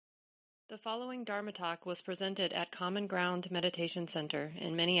The following Dharma talk was presented at Common Ground Meditation Center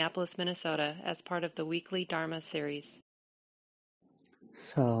in Minneapolis, Minnesota, as part of the weekly Dharma series.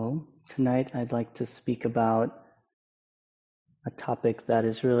 So, tonight I'd like to speak about a topic that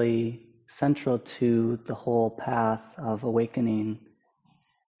is really central to the whole path of awakening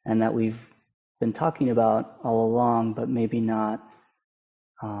and that we've been talking about all along, but maybe not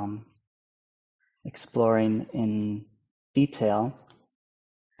exploring in detail.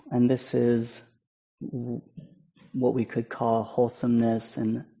 And this is what we could call wholesomeness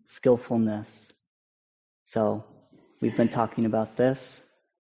and skillfulness. So we've been talking about this.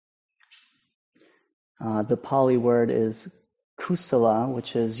 The Pali word is kusala,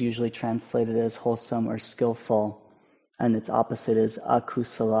 which is usually translated as wholesome or skillful, and its opposite is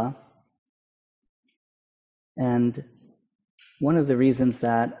akusala. And one of the reasons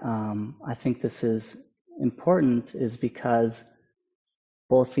that I think this is important is because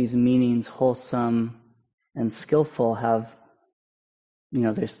both these meanings, wholesome and skillful, have,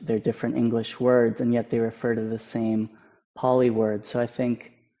 they're different English words, and yet they refer to the same Pali word. So I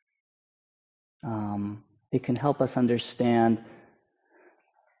think it can help us understand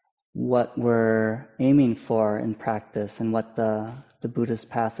what we're aiming for in practice and what the Buddhist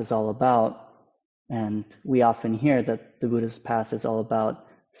path is all about. And we often hear that the Buddhist path is all about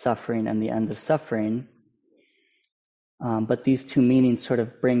suffering and the end of suffering. But these two meanings sort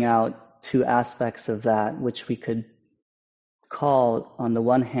of bring out two aspects of that, which we could call, on the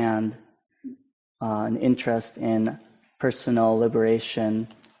one hand, an interest in personal liberation,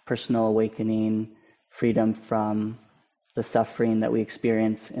 personal awakening, freedom from the suffering that we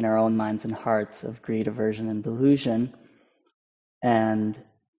experience in our own minds and hearts of greed, aversion, and delusion, and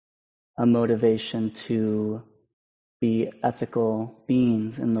a motivation to be ethical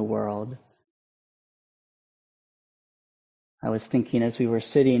beings in the world. I was thinking as we were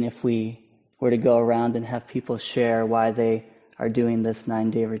sitting, if we were to go around and have people share why they are doing this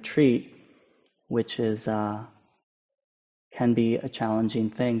 9-day retreat, which is can be a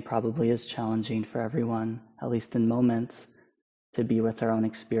challenging thing, probably is challenging for everyone, at least in moments, to be with our own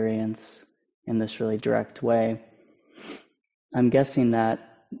experience in this really direct way. I'm guessing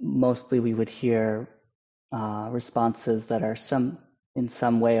that mostly we would hear responses that are in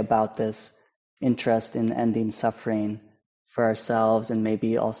some way about this interest in ending suffering for ourselves and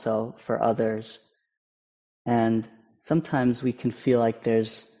maybe also for others. And sometimes we can feel like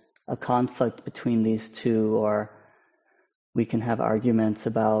there's a conflict between these two, or we can have arguments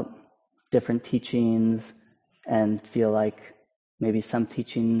about different teachings and feel like maybe some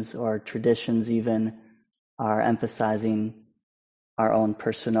teachings or traditions even are emphasizing our own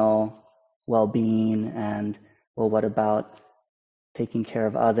personal well-being and, well, what about taking care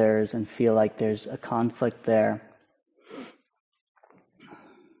of others, and feel like there's a conflict there.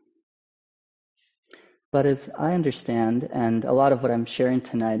 But as I understand, and a lot of what I'm sharing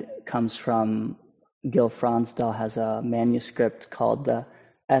tonight comes from Gil Fronsdal has a manuscript called The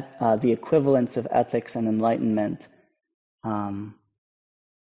Equivalence of Ethics and Enlightenment. And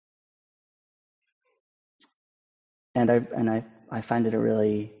I find it a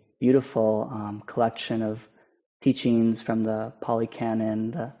really beautiful collection of teachings from the Pali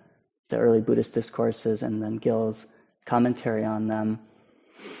Canon, the early Buddhist discourses, and then Gil's commentary on them.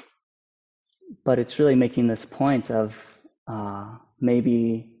 But it's really making this point of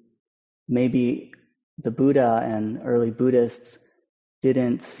maybe the Buddha and early Buddhists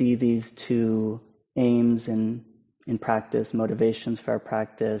didn't see these two aims in practice, motivations for our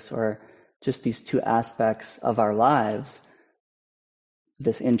practice, or just these two aspects of our lives,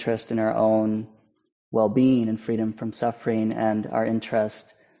 this interest in our own well-being and freedom from suffering, and our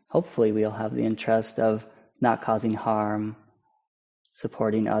interest, hopefully we'll have the interest of not causing harm,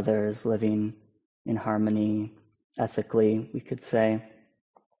 supporting others, living in harmony, ethically, we could say.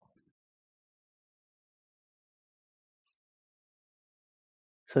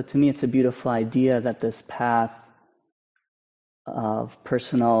 So to me, it's a beautiful idea that this path of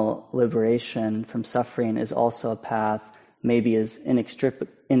personal liberation from suffering is also a path, maybe is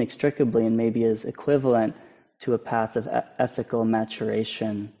inextricably and maybe is equivalent to a path of ethical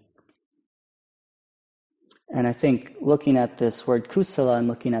maturation. And I think looking at this word kusala and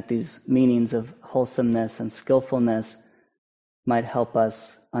looking at these meanings of wholesomeness and skillfulness might help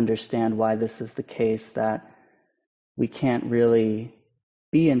us understand why this is the case, that we can't really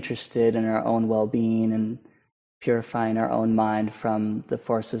be interested in our own well-being and purifying our own mind from the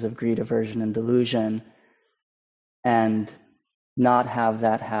forces of greed, aversion, and delusion, and not have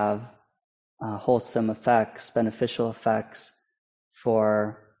that have wholesome effects, beneficial effects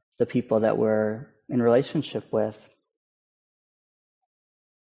for the people that we're in relationship with.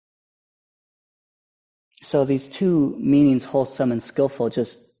 So these two meanings, wholesome and skillful,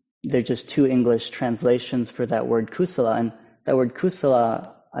 they're just two English translations for that word kusala. And that word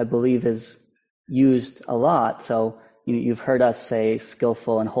kusala, I believe, is used a lot. So you've heard us say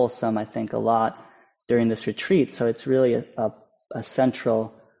skillful and wholesome, I think, a lot during this retreat. So it's really a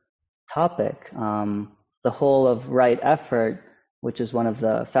central topic. The whole of right effort, which is one of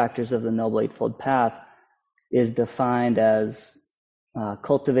the factors of the Noble Eightfold Path, is defined as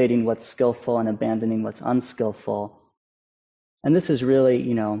cultivating what's skillful and abandoning what's unskillful. And this is really,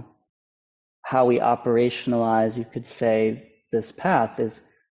 how we operationalize, you could say, this path.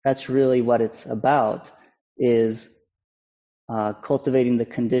 That's really what it's about, is cultivating the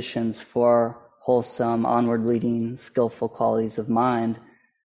conditions for wholesome, onward-leading, skillful qualities of mind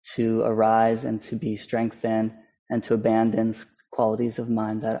to arise and to be strengthened, and to abandon qualities of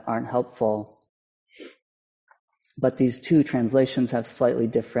mind that aren't helpful. But these two translations have slightly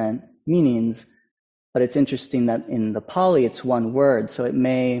different meanings. But it's interesting that in the Pali it's one word, so that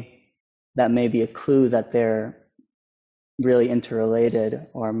may be a clue that they're really interrelated,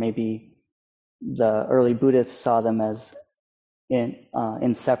 or maybe the early Buddhists saw them as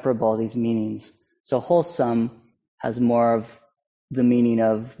inseparable, these meanings. So wholesome has more of the meaning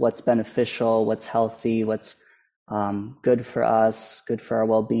of what's beneficial, what's healthy, what's good for us, good for our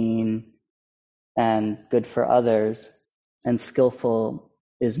well-being, and good for others. And skillful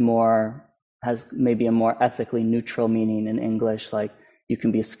has maybe a more ethically neutral meaning in English, like you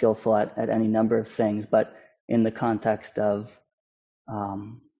can be skillful at any number of things, but in the context of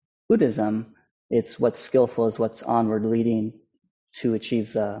Buddhism, it's what's skillful is what's onward leading to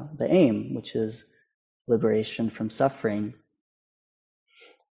achieve the aim, which is liberation from suffering.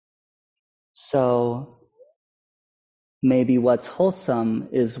 So maybe what's wholesome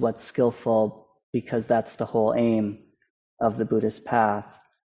is what's skillful, because that's the whole aim of the Buddhist path.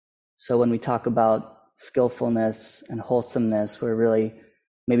 So when we talk about skillfulness and wholesomeness, we're really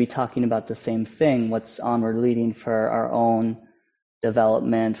maybe talking about the same thing. What's onward leading for our own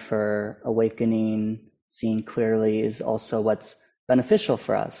development, for awakening, seeing clearly, is also what's beneficial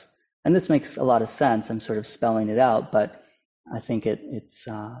for us. And this makes a lot of sense. I'm sort of spelling it out, but I think it's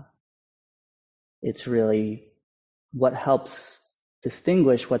really what helps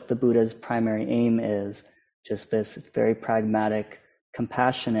distinguish what the Buddha's primary aim is. Just this very pragmatic,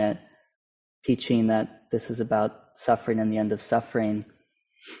 compassionate teaching that this is about suffering and the end of suffering.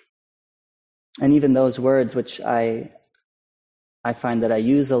 And even those words, which I find that I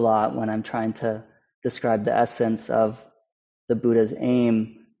use a lot when I'm trying to describe the essence of the Buddha's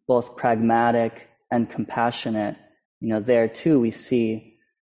aim, both pragmatic and compassionate, there too we see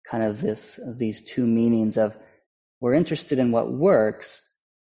kind of these two meanings of, we're interested in what works,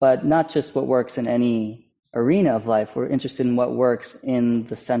 but not just what works in any arena of life. We're interested in what works in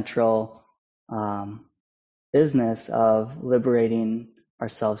the central business of liberating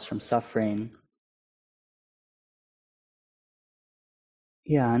ourselves from suffering.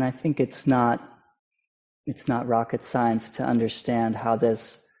 Yeah, and I think it's not rocket science to understand how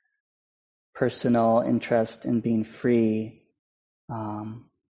this personal interest in being free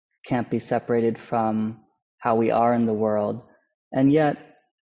can't be separated from how we are in the world. And yet,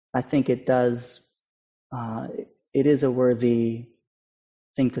 I think it is a worthy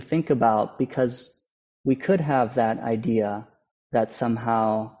thing to think about, because we could have that idea that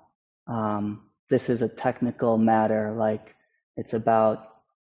somehow this is a technical matter, like it's about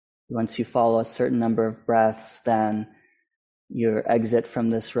once you follow a certain number of breaths, then you exit from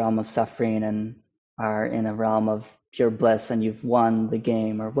this realm of suffering and are in a realm of pure bliss and you've won the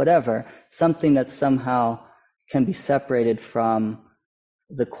game, or whatever. Something that somehow can be separated from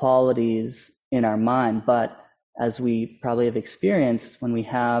the qualities in our mind. But as we probably have experienced, when we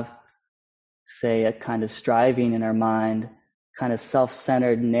have, say, a kind of striving in our mind, kind of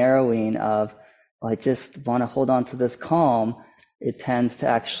self-centered narrowing of, I just want to hold on to this calm, it tends to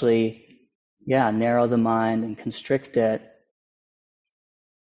actually, narrow the mind and constrict it.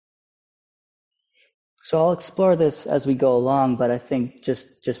 So I'll explore this as we go along, but I think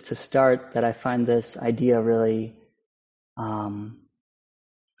just to start, that I find this idea really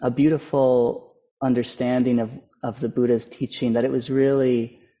a beautiful understanding of the Buddha's teaching, that it was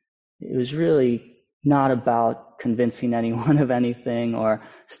really not about convincing anyone of anything, or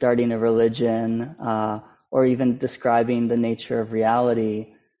starting a religion, or even describing the nature of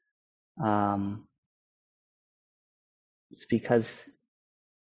reality. It's because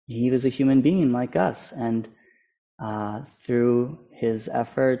he was a human being like us, and through his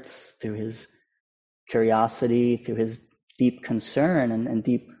efforts, through his curiosity, through his deep concern and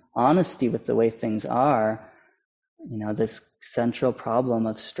deep honesty with the way things are, this central problem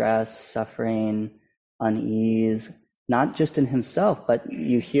of stress, suffering, unease, not just in himself, but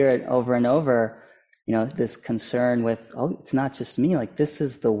you hear it over and over, this concern with, oh, it's not just me, like this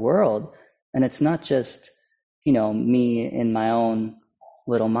is the world. And it's not just, me in my own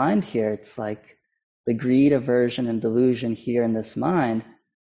little mind here. It's like the greed, aversion, and delusion here in this mind.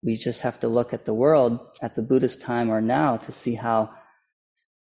 We just have to look at the world at the Buddhist time or now to see how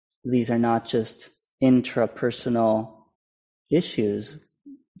these are not just intrapersonal issues.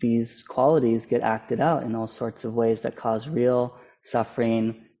 These qualities get acted out in all sorts of ways that cause real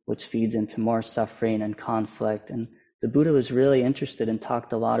suffering, which feeds into more suffering and conflict. And the Buddha was really interested and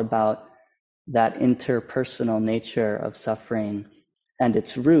talked a lot about that interpersonal nature of suffering and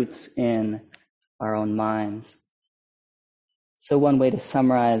its roots in our own minds. So one way to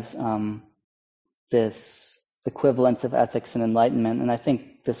summarize this equivalence of ethics and enlightenment, and I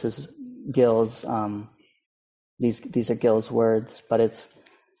think this is Gil's, these are Gil's words, but it's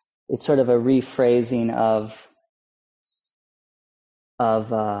sort of a rephrasing of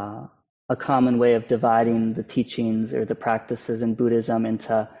a common way of dividing the teachings or the practices in Buddhism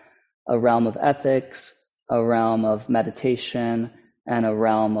into a realm of ethics, a realm of meditation, and a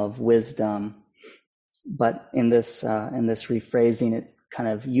realm of wisdom. But in this rephrasing, it kind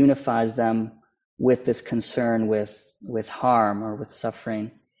of unifies them with this concern with harm or with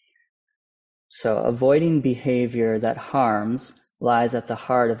suffering. So avoiding behavior that harms lies at the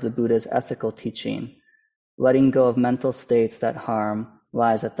heart of the Buddha's ethical teaching. Letting go of mental states that harm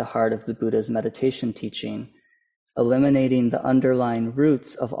lies at the heart of the Buddha's meditation teaching. Eliminating the underlying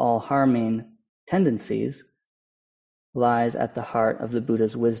roots of all harming tendencies lies at the heart of the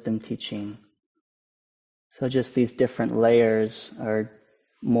Buddha's wisdom teaching. So just these different layers are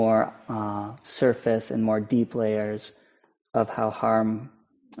more surface and more deep layers of how harm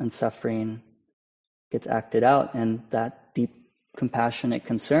and suffering gets acted out, and that deep compassionate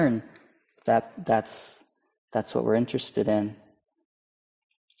concern, that's what we're interested in.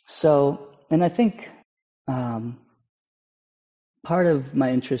 So, and I think part of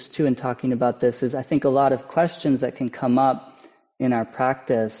my interest too in talking about this is I think a lot of questions that can come up in our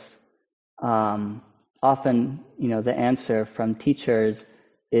practice, often, the answer from teachers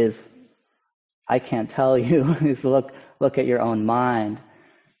is, I can't tell you, is look at your own mind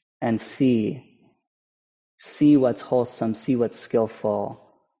and see what's wholesome, see what's skillful.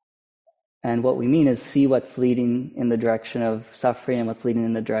 And what we mean is see what's leading in the direction of suffering and what's leading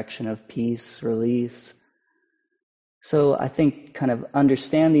in the direction of peace, release. So I think kind of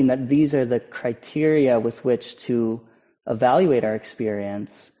understanding that these are the criteria with which to evaluate our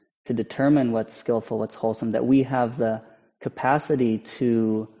experience, to determine what's skillful, what's wholesome, that we have the capacity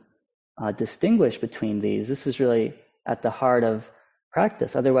to distinguish between these. This is really at the heart of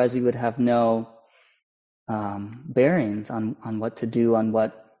practice. Otherwise, we would have no bearings on what to do, on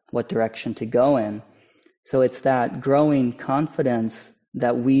what direction to go in. So it's that growing confidence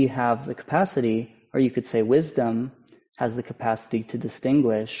that we have the capacity, or you could say wisdom has the capacity to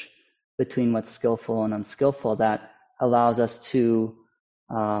distinguish between what's skillful and unskillful, that allows us to,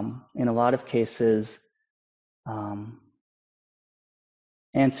 in a lot of cases,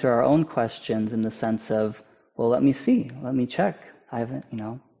 answer our own questions in the sense of, well, let me check.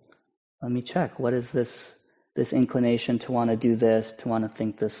 Let me check. What is this inclination to want to do this, to want to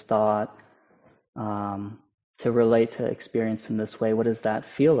think this thought, to relate to experience in this way? What does that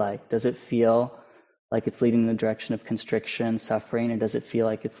feel like? Does it feel like it's leading in the direction of constriction, suffering, or does it feel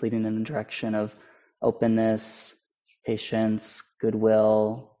like it's leading in the direction of openness, patience,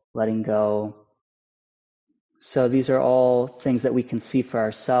 goodwill, letting go? So these are all things that we can see for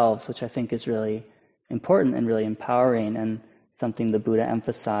ourselves, which I think is really important and really empowering, and something the Buddha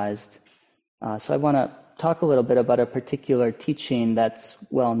emphasized. So I want to talk a little bit about a particular teaching that's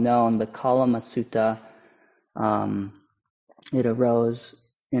well known, the Kalama Sutta. It arose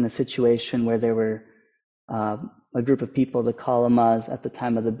in a situation where there were a group of people, the Kalamas, at the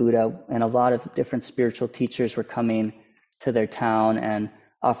time of the Buddha, and a lot of different spiritual teachers were coming to their town and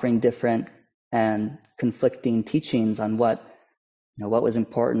offering different and conflicting teachings on what was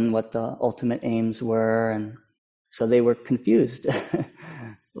important, what the ultimate aims were, and so they were confused,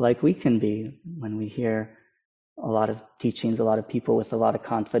 like we can be when we hear a lot of teachings, a lot of people with a lot of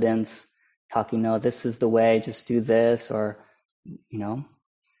confidence talking, no, this is the way, just do this, or,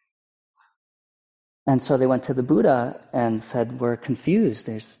 And so they went to the Buddha and said, we're confused.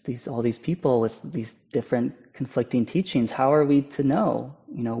 There's all these people with these different conflicting teachings. How are we to know,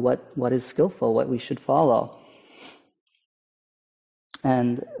 what is skillful, what we should follow?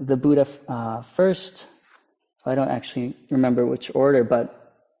 And the Buddha first, I don't actually remember which order, but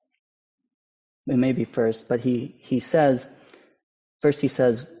it may be first, but he says, first he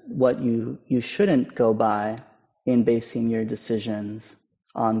says what you shouldn't go by in basing your decisions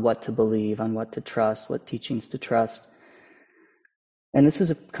on what to believe, on what to trust, what teachings to trust. And this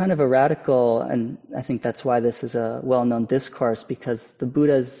is a kind of a radical, and I think that's why this is a well-known discourse, because the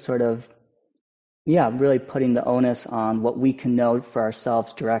Buddha is sort of, really putting the onus on what we can know for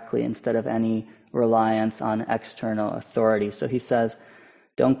ourselves directly instead of any reliance on external authority. So he says,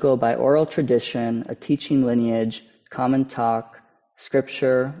 don't go by oral tradition, a teaching lineage, common talk,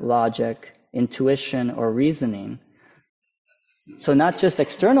 scripture, logic, intuition, or reasoning. So not just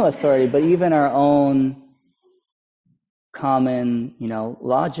external authority, but even our own common,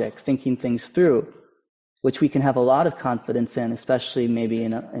 logic, thinking things through, which we can have a lot of confidence in, especially maybe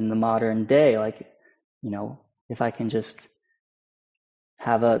in the modern day. Like, if I can just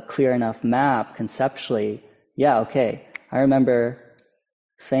have a clear enough map conceptually, okay. I remember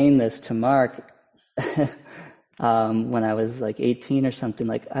saying this to Mark when I was like 18 or something.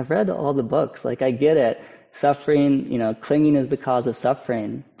 Like, I've read all the books. Like, I get it. Suffering, clinging is the cause of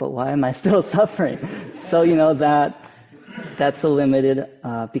suffering. But why am I still suffering? So, that's a limited,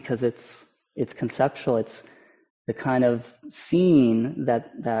 because it's conceptual. It's the kind of seeing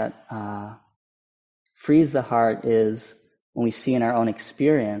that frees the heart is when we see in our own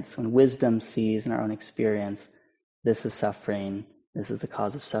experience, when wisdom sees in our own experience, this is suffering, this is the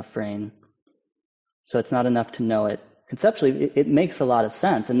cause of suffering. So it's not enough to know it. Conceptually, it makes a lot of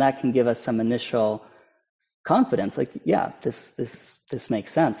sense, and that can give us some initial confidence. Like, this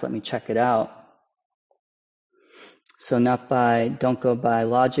makes sense. Let me check it out. So don't go by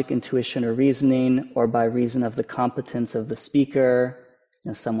logic, intuition, or reasoning, or by reason of the competence of the speaker.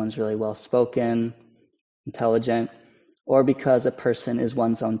 Someone's really well spoken, intelligent, or because a person is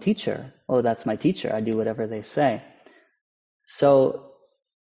one's own teacher. Oh, that's my teacher. I do whatever they say. So,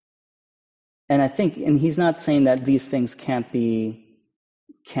 and I think, and he's not saying that these things can't be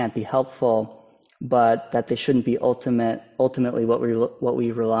helpful, but that they shouldn't be ultimately what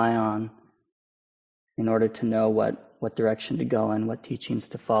we rely on in order to know what direction to go and what teachings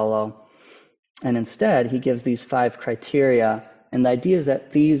to follow. And instead, he gives these 5 criteria, and the idea is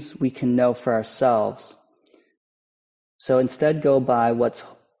that these we can know for ourselves. So instead, go by what's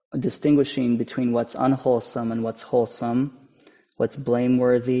distinguishing between what's unwholesome and what's wholesome, what's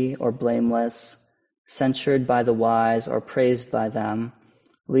blameworthy or blameless, censured by the wise or praised by them,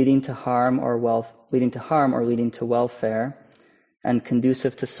 leading to harm or leading to welfare, and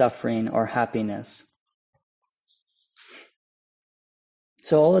conducive to suffering or happiness.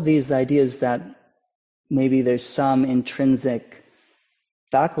 So all of these, the idea is that maybe there's some intrinsic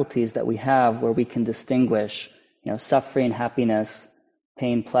faculties that we have where we can distinguish, suffering, happiness,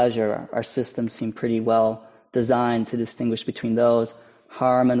 pain, pleasure. Our systems seem pretty well designed to distinguish between those.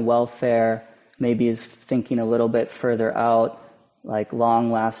 Harm and welfare maybe is thinking a little bit further out, like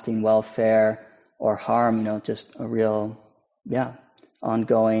long-lasting welfare, or harm, just a real,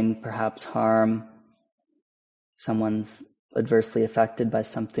 ongoing, perhaps harm. Someone's adversely affected by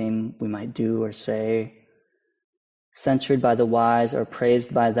something we might do or say. Censured by the wise or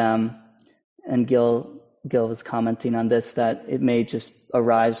praised by them. And Gil was commenting on this, that it may just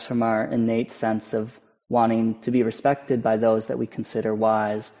arise from our innate sense of wanting to be respected by those that we consider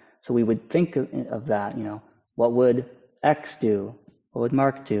wise. So we would think of that, what would X do? What would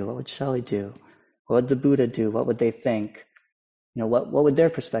Mark do? What would Shelley do? What would the Buddha do? What would they think? What would their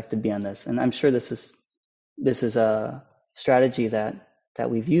perspective be on this? And I'm sure this is a strategy that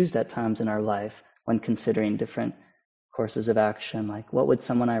we've used at times in our life when considering different courses of action. Like, what would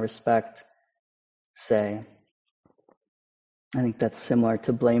someone I respect say? I think that's similar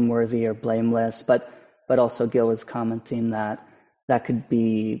to blameworthy or blameless, but also Gil was commenting that could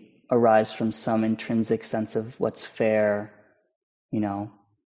arise from some intrinsic sense of what's fair.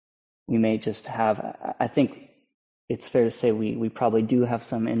 We may just have, I think it's fair to say we probably do have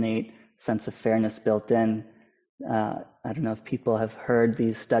some innate sense of fairness built in. I don't know if people have heard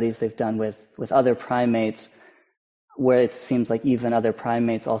these studies they've done with other primates, where it seems like even other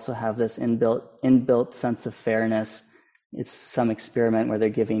primates also have this inbuilt sense of fairness. It's some experiment where they're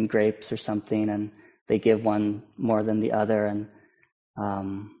giving grapes or something, and they give one more than the other, and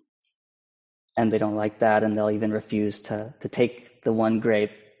they don't like that, and they'll even refuse to take the one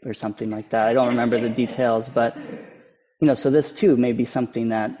grape or something like that. I don't remember the details, but so this too may be something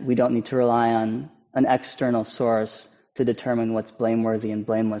that we don't need to rely on an external source to determine what's blameworthy and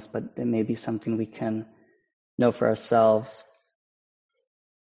blameless, but it may be something we can know for ourselves.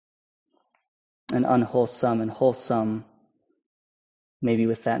 And unwholesome and wholesome, maybe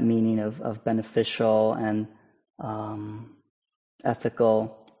with that meaning of beneficial and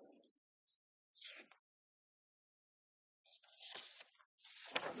ethical.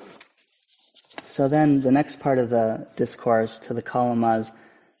 So then the next part of the discourse to the Kalamas,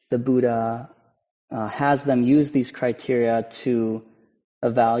 the Buddha has them use these criteria to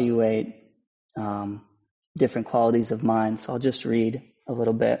evaluate different qualities of mind. So I'll just read a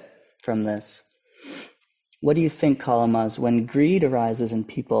little bit from this. What do you think, Kalamas, when greed arises in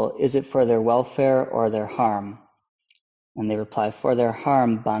people, is it for their welfare or their harm? And they reply, for their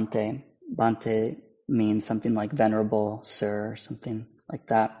harm, Bhante. Bhante means something like venerable sir, or something like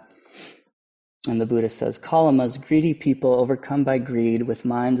that. And the Buddha says, Kalamas, greedy people overcome by greed, with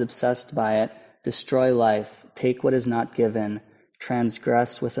minds obsessed by it, destroy life, take what is not given,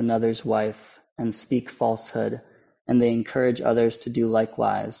 transgress with another's wife, and speak falsehood, and they encourage others to do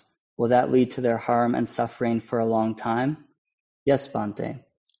likewise. Will that lead to their harm and suffering for a long time? Yes, Bhante.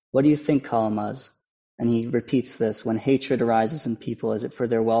 What do you think, Kalamas? And he repeats this, when hatred arises in people, is it for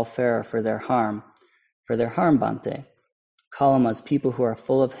their welfare or for their harm? For their harm, Bhante. Kalamas, people who are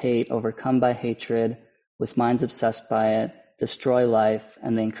full of hate, overcome by hatred, with minds obsessed by it, destroy life,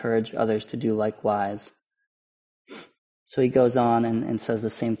 and they encourage others to do likewise. So he goes on and says the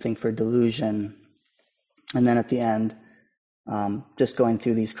same thing for delusion. And then at the end, just going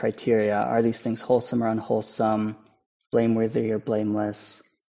through these criteria, are these things wholesome or unwholesome, blameworthy or blameless,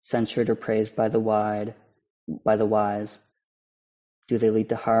 censured or praised by the wise? Do they lead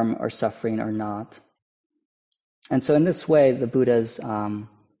to harm or suffering or not? And so in this way, the Buddha's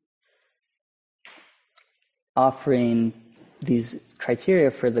offering these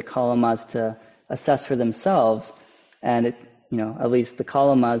criteria for the Kalamas to assess for themselves. And at least the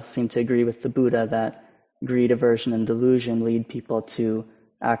Kalamas seem to agree with the Buddha that greed, aversion, and delusion lead people to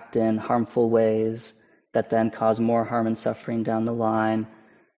act in harmful ways that then cause more harm and suffering down the line,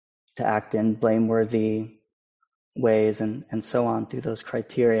 to act in blameworthy ways, and so on through those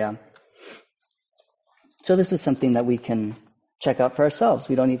criteria. So this is something that we can check out for ourselves.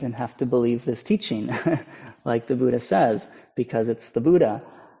 We don't even have to believe this teaching, like the Buddha says, because it's the Buddha.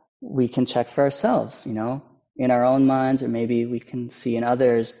 We can check for ourselves, in our own minds, or maybe we can see in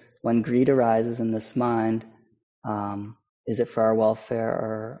others when greed arises in this mind, is it for our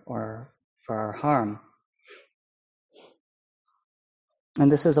welfare or for our harm?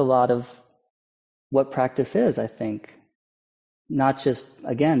 And this is a lot of what practice is, I think. Not just,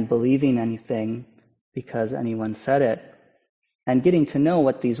 again, believing anything because anyone said it, and getting to know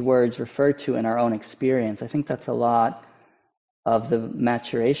what these words refer to in our own experience. I think that's a lot of the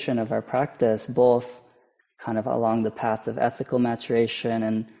maturation of our practice, both kind of along the path of ethical maturation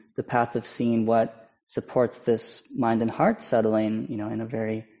and the path of seeing what supports this mind and heart settling, in a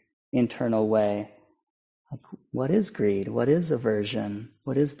very internal way. Like, what is greed? What is aversion?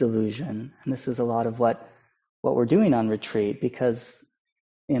 What is delusion? And this is a lot of what we're doing on retreat, because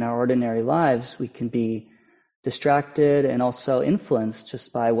in our ordinary lives, we can be distracted and also influenced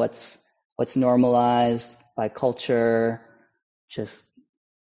just by what's normalized, by culture, just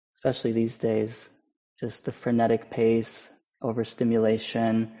especially these days, just the frenetic pace,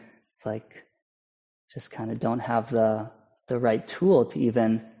 overstimulation. It's like just kind of don't have the right tool to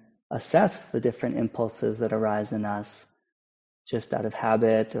even assess the different impulses that arise in us just out of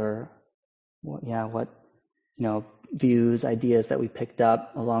habit, or what views, ideas that we picked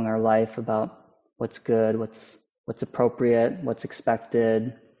up along our life about what's good, what's appropriate, what's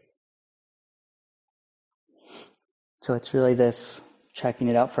expected. So it's really this checking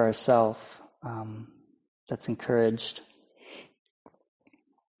it out for ourselves that's encouraged.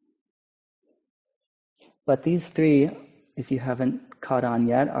 But these three, if you haven't caught on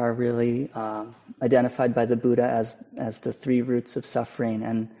yet, are really identified by the Buddha as the three roots of suffering,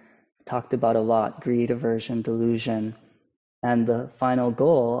 and talked about a lot: greed, aversion, delusion. And the final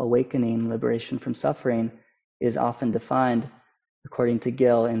goal, awakening, liberation from suffering, is often defined, according to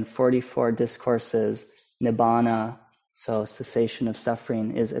Gill, in 44 discourses. Nibbana, so cessation of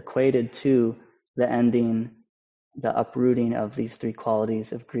suffering, is equated to the ending, the uprooting of these three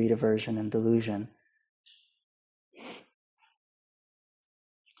qualities of greed, aversion, and delusion.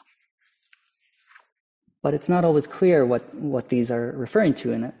 But it's not always clear what these are referring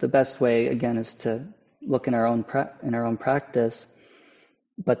to, and the best way, again, is to look in our own practice.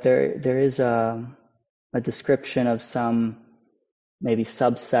 But there is a description of some maybe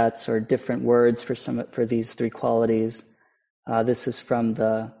subsets or different words for these three qualities. This is from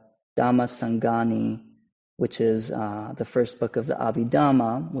the Dhamma Sangani, which is the first book of the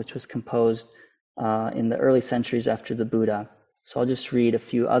Abhidhamma, which was composed in the early centuries after the Buddha. So I'll just read a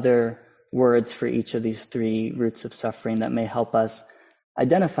few other words for each of these three roots of suffering that may help us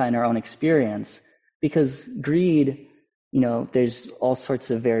identify in our own experience. Because greed, there's all sorts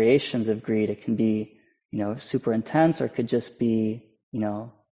of variations of greed. It can be, super intense, or it could just be,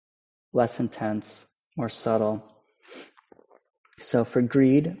 less intense, more subtle. So for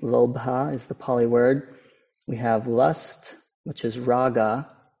greed, lobha is the Pali word. We have lust, which is raga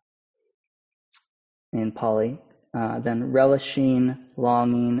in Pali. Then relishing,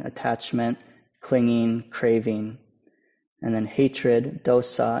 longing, attachment, clinging, craving. And then hatred,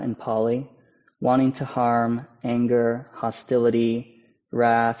 dosa in Pali. Wanting to harm, anger, hostility,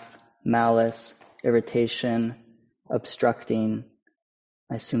 wrath, malice, irritation, obstructing.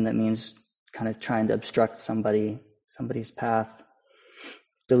 I assume that means kind of trying to obstruct somebody's path.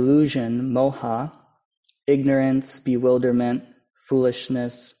 Delusion, moha, ignorance, bewilderment,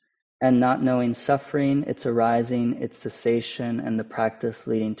 foolishness, and not knowing suffering, its arising, its cessation, and the practice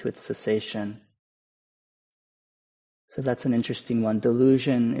leading to its cessation. So that's an interesting one.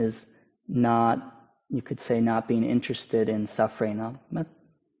 Delusion is not, you could say, not being interested in suffering. That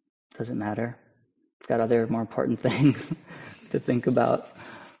doesn't matter. I've got other more important things to think about.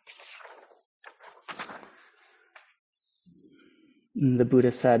 The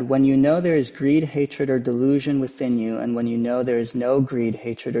Buddha said, when you know there is greed, hatred, or delusion within you, and when you know there is no greed,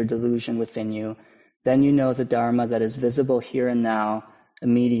 hatred, or delusion within you, then you know the Dharma that is visible here and now,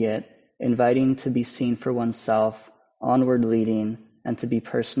 immediate, inviting to be seen for oneself, onward leading, and to be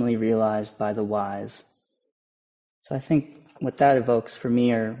personally realized by the wise. So I think what that evokes for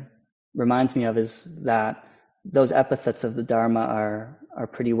me, or reminds me of, is that those epithets of the Dharma are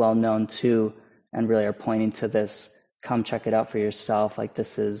pretty well known too, and really are pointing to this, come check it out for yourself. Like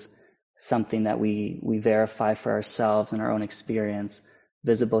this is something that we verify for ourselves in our own experience,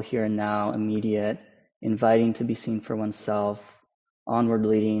 visible here and now, immediate, inviting to be seen for oneself, onward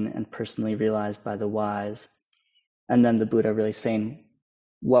leading, and personally realized by the wise. And then the Buddha really saying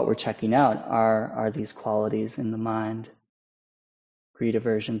what we're checking out are these qualities in the mind, greed,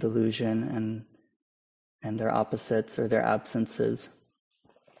 aversion, delusion, and their opposites or their absences.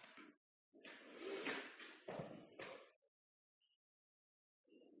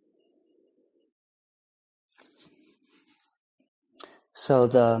 So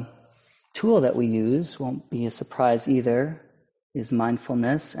the tool that we use won't be a surprise either, is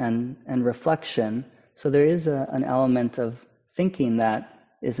mindfulness and reflection. So there is an element of thinking that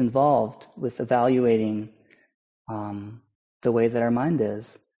is involved with evaluating the way that our mind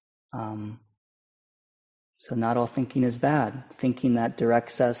is. So not all thinking is bad. Thinking that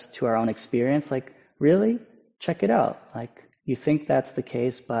directs us to our own experience, like, really? Check it out. Like, you think that's the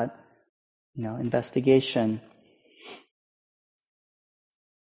case, but, investigation.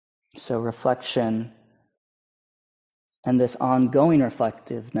 So reflection and this ongoing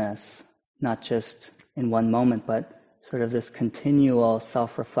reflectiveness, not just in one moment, but sort of this continual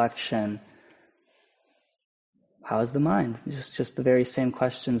self-reflection. How is the mind? It's just the very same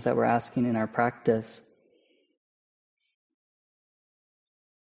questions that we're asking in our practice.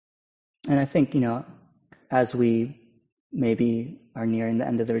 And I think, as we maybe are nearing the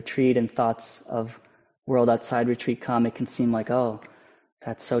end of the retreat and thoughts of world outside retreat come, it can seem like, oh,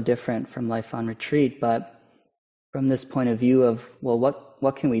 that's so different from life on retreat. But from this point of view of, well,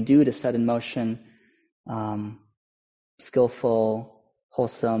 what can we do to set in motion skillful,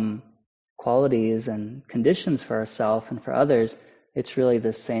 wholesome qualities and conditions for ourselves and for others, it's really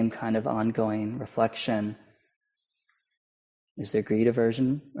the same kind of ongoing reflection. Is there greed,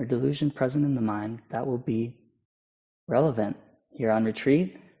 aversion, or delusion present in the mind? That will be relevant here on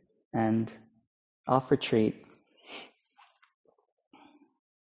retreat and off retreat.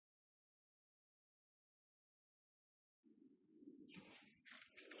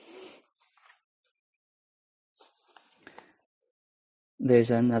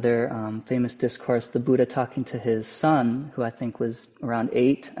 There's another famous discourse, the Buddha talking to his son, who I think was around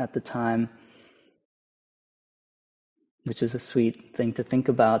 8 at the time, which is a sweet thing to think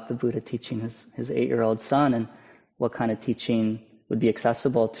about, the Buddha teaching his 8-year-old son, and what kind of teaching would be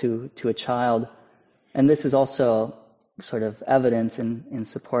accessible to a child. And this is also sort of evidence in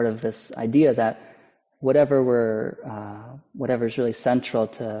support of this idea that whatever's really central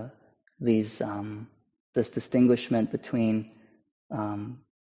to these this distinguishment between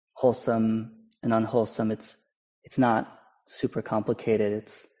wholesome and unwholesome, it's not super complicated.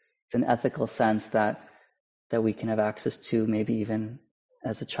 It's an ethical sense that we can have access to, maybe even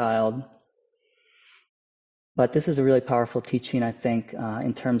as a child. But this is a really powerful teaching, I think,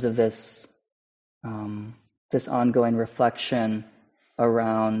 in terms of this this ongoing reflection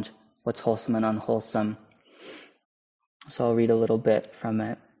around what's wholesome and unwholesome. So I'll read a little bit from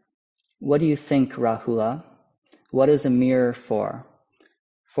it. What do you think, Rahula? What is a mirror for?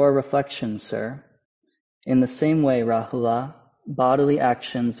 For reflection, sir. In the same way, Rahula, bodily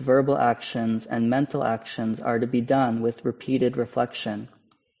actions, verbal actions, and mental actions are to be done with repeated reflection.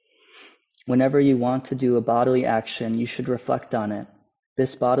 Whenever you want to do a bodily action, you should reflect on it.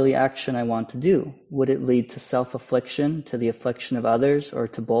 This bodily action I want to do, would it lead to self-affliction, to the affliction of others, or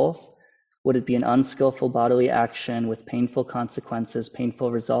to both? Would it be an unskillful bodily action with painful consequences,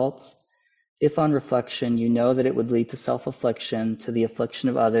 painful results? If on reflection you know that it would lead to self-affliction, to the affliction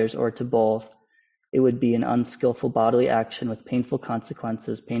of others, or to both, it would be an unskillful bodily action with painful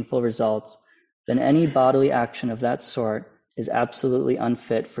consequences, painful results, then any bodily action of that sort is absolutely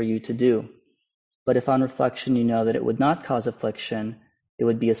unfit for you to do. But if on reflection you know that it would not cause affliction, it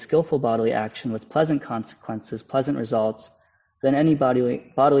would be a skillful bodily action with pleasant consequences, pleasant results, then any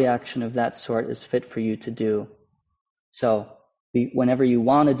bodily action of that sort is fit for you to do. So whenever you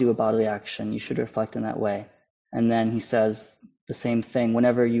want to do a bodily action, you should reflect in that way. And then he says the same thing.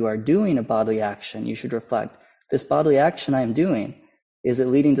 Whenever you are doing a bodily action, you should reflect, this bodily action I am doing, is it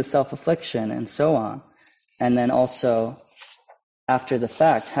leading to self-affliction, and so on. And then also, after the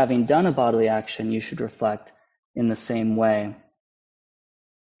fact, having done a bodily action, you should reflect in the same way.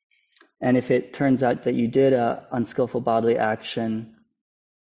 And if it turns out that you did an unskillful bodily action,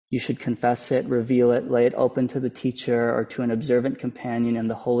 you should confess it, reveal it, lay it open to the teacher or to an observant companion in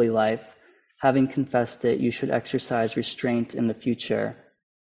the holy life. Having confessed it, you should exercise restraint in the future.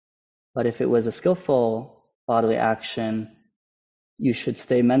 But if it was a skillful bodily action, you should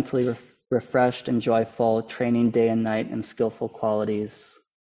stay mentally refreshed and joyful, training day and night in skillful qualities.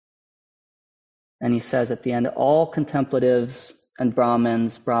 And he says at the end, all contemplatives and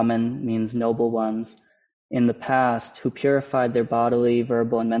Brahmins, Brahmin means noble ones, in the past who purified their bodily,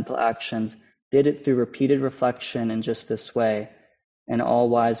 verbal, and mental actions did it through repeated reflection in just this way. And all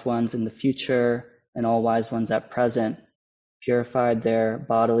wise ones in the future and all wise ones at present purified their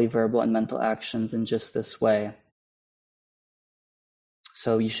bodily, verbal, and mental actions in just this way.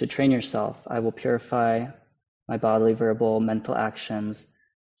 So you should train yourself. I will purify my bodily, verbal, mental actions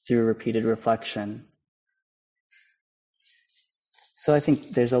through repeated reflection. So I think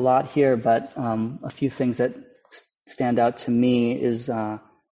there's a lot here, but a few things that stand out to me is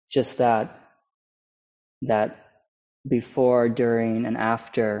just that before, during, and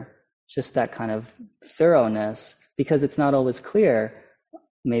after, just that kind of thoroughness, because it's not always clear,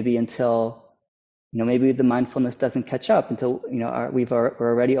 maybe until, maybe the mindfulness doesn't catch up until, we're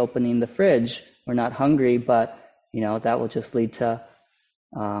already opening the fridge. We're not hungry, but, that will just lead to,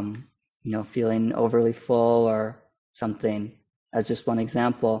 feeling overly full or something, as just one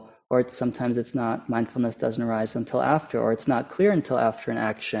example. Or sometimes it's not, mindfulness doesn't arise until after, or it's not clear until after an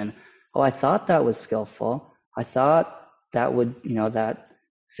action. Oh, I thought that was skillful. I thought that would, that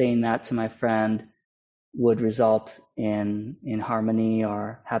saying that to my friend would result in harmony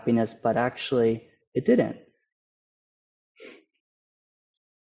or happiness, but actually it didn't.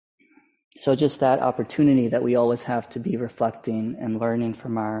 So just that opportunity that we always have to be reflecting and learning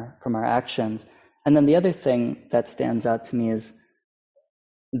from our actions. And then the other thing that stands out to me is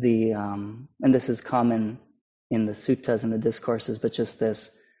and this is common in the suttas and the discourses, but just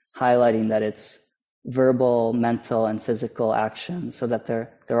this highlighting that it's verbal, mental, and physical actions, so that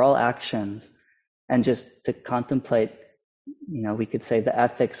they're all actions. And just to contemplate, we could say the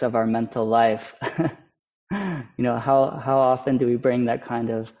ethics of our mental life. How often do we bring that kind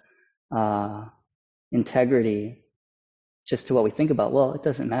of integrity just to what we think about? Well, it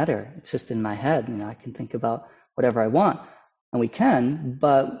doesn't matter. It's just in my head. I can think about whatever I want. And we can,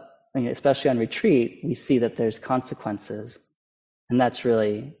 but especially on retreat, we see that there's consequences. And that's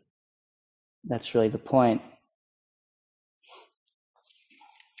really the point.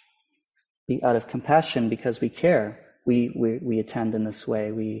 Be out of compassion, because we care. We attend in this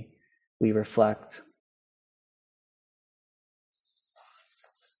way. We reflect.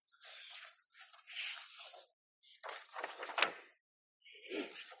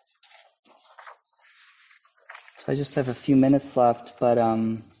 So I just have a few minutes left, but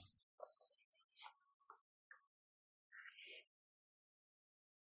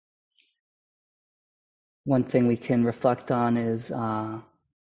one thing we can reflect on is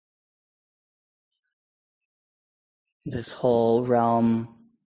this whole realm,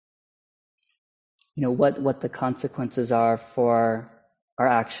 what the consequences are for our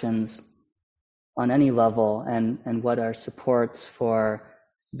actions on any level, and what are supports for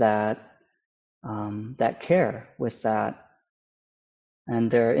that care with that.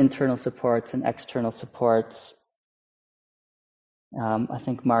 And there are internal supports and external supports. I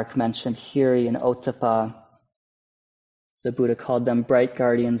think Mark mentioned Hiri and Ottappa. The Buddha called them bright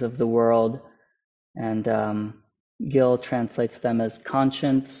guardians of the world, and Gil translates them as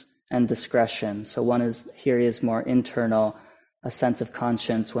conscience and discretion. So one is, Hiri is more internal, a sense of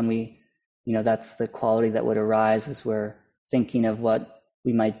conscience when we, that's the quality that would arise as we're thinking of what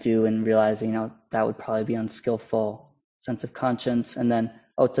we might do and realizing, that would probably be unskillful sense of conscience. And then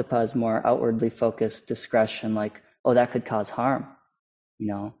ottappa is more outwardly focused discretion, like, that could cause harm,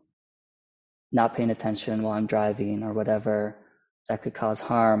 not paying attention while I'm driving or whatever, that could cause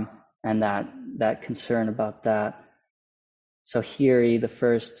harm, and that concern about that. So hiri, the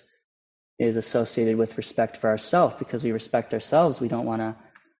first, is associated with respect for ourselves. Because we respect ourselves, we don't want to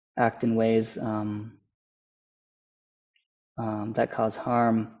act in ways that cause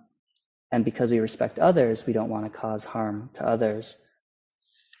harm. And because we respect others, we don't want to cause harm to others.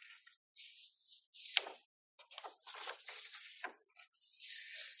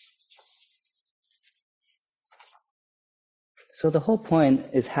 So the whole point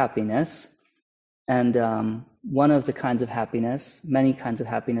is happiness. And one of the kinds of happiness, many kinds of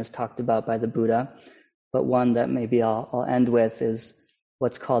happiness talked about by the Buddha, but one that maybe I'll end with is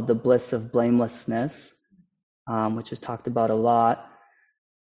what's called the bliss of blamelessness, which is talked about a lot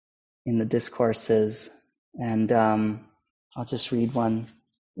in the discourses. And I'll just read one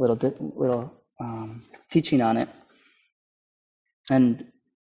little teaching on it. And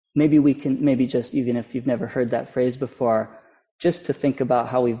maybe just, even if you've never heard that phrase before, just to think about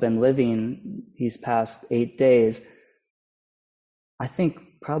how we've been living these past 8 days, I think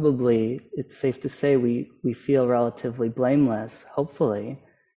probably it's safe to say we feel relatively blameless, hopefully,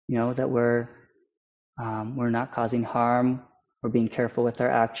 that we're not causing harm, we're being careful with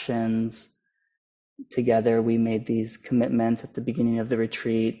our actions. Together we made these commitments at the beginning of the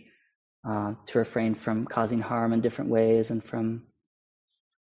retreat to refrain from causing harm in different ways and from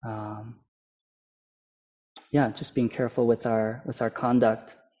just being careful with our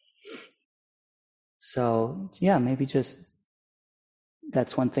conduct. So maybe just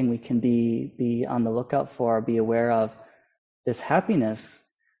that's one thing we can be on the lookout for, be aware of, this happiness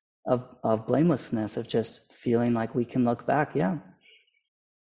of blamelessness, of just feeling like we can look back,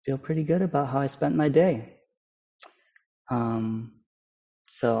 feel pretty good about how I spent my day.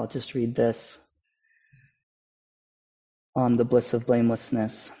 So I'll just read this on the bliss of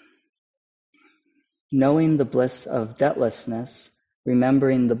blamelessness. Knowing the bliss of debtlessness,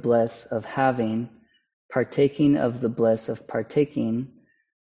 remembering the bliss of having, partaking of the bliss of partaking,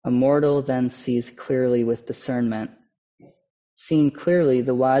 a mortal then sees clearly with discernment. Seeing clearly,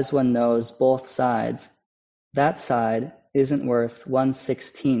 the wise one knows both sides. That side isn't worth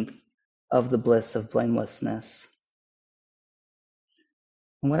 1/16 of the bliss of blamelessness.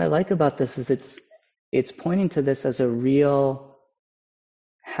 And what I like about this is it's pointing to this as a real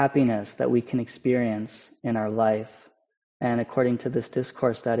happiness that we can experience in our life. And according to this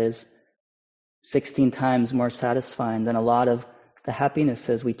discourse, that is 16 times more satisfying than a lot of the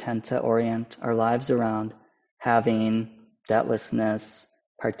happinesses we tend to orient our lives around: having, debtlessness,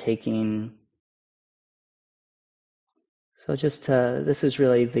 partaking. So this is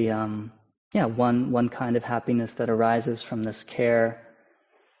really the one kind of happiness that arises from this care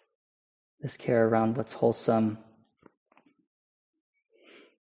around what's wholesome.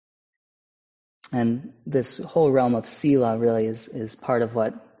 And this whole realm of sila really is part of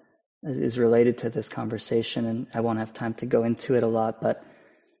what is related to this conversation, and I won't have time to go into it a lot, but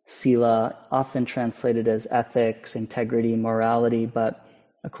sila, often translated as ethics, integrity, morality, but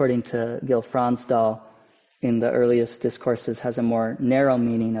according to Gil Fronsdal, in the earliest discourses, has a more narrow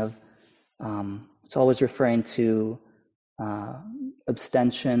meaning of, it's always referring to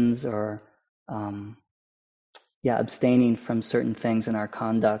abstentions or abstaining from certain things in our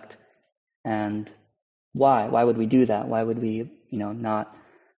conduct. And why would we do that? Why would we not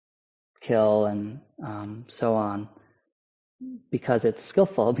kill and so on? Because it's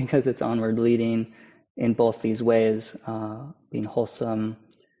skillful, because it's onward leading in both these ways, being wholesome,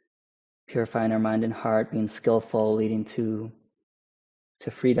 purifying our mind and heart, being skillful, leading to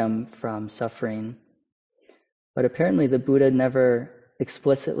freedom from suffering. But apparently the Buddha never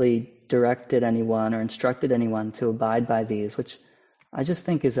explicitly directed anyone or instructed anyone to abide by these, which I just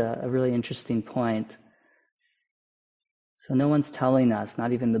think is a really interesting point. So no one's telling us,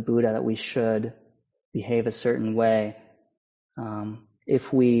 not even the Buddha, that we should behave a certain way.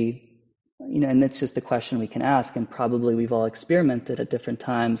 If we, and it's just a question we can ask, and probably we've all experimented at different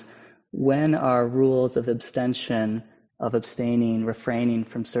times, when are rules of abstention, of abstaining, refraining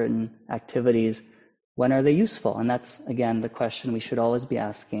from certain activities, when are they useful? And that's, again, the question we should always be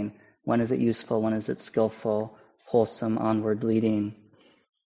asking. When is it useful? When is it skillful, wholesome, onward leading?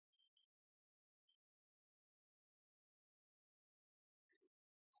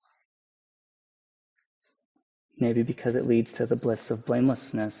 Maybe because it leads to the bliss of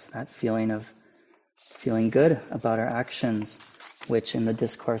blamelessness, that feeling of feeling good about our actions, which in the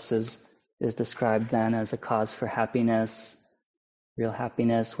discourses is described then as a cause for happiness, real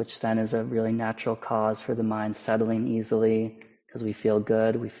happiness, which then is a really natural cause for the mind settling easily because we feel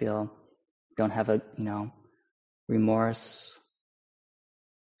good, we don't have a, remorse.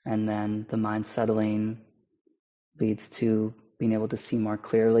 And then the mind settling leads to being able to see more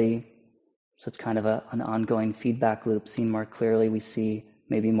clearly. So it's kind of an ongoing feedback loop. Seeing more clearly, we see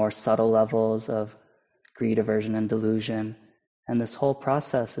maybe more subtle levels of greed, aversion, and delusion. And this whole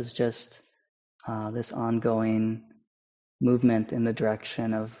process is just this ongoing movement in the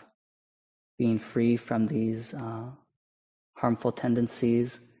direction of being free from these harmful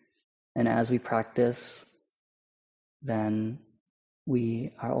tendencies. And as we practice, then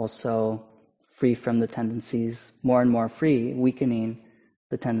we are also free from the tendencies, more and more free, weakening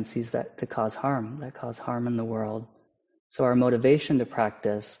the tendencies that cause harm in the world. So our motivation to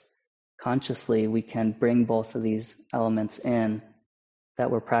practice, consciously, we can bring both of these elements in,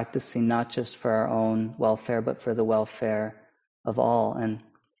 that we're practicing not just for our own welfare, but for the welfare of all. And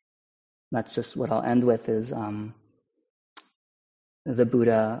that's just what I'll end with is the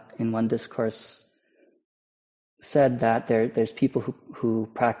Buddha in one discourse said that there's people who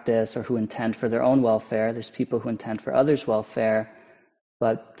practice or who intend for their own welfare. There's people who intend for others' welfare.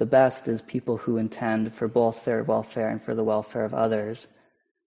 But the best is people who intend for both their welfare and for the welfare of others.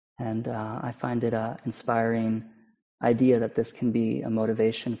 And I find it an inspiring idea that this can be a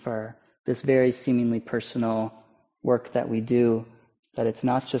motivation for this very seemingly personal work that we do, that it's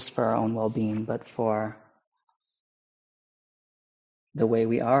not just for our own well-being, but for the way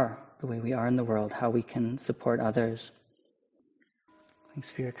we are in the world, how we can support others.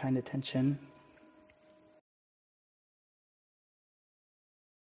 Thanks for your kind attention.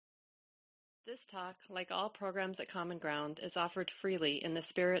 This talk, like all programs at Common Ground, is offered freely in the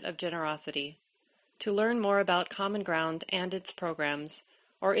spirit of generosity. To learn more about Common Ground and its programs,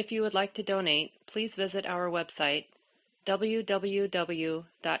 or if you would like to donate, please visit our website,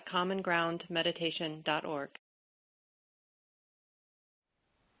 www.commongroundmeditation.org.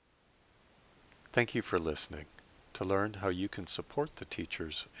 Thank you for listening. To learn how you can support the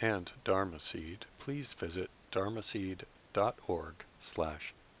teachers and Dharma Seed, please visit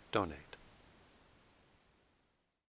dharmaseed.org/donate.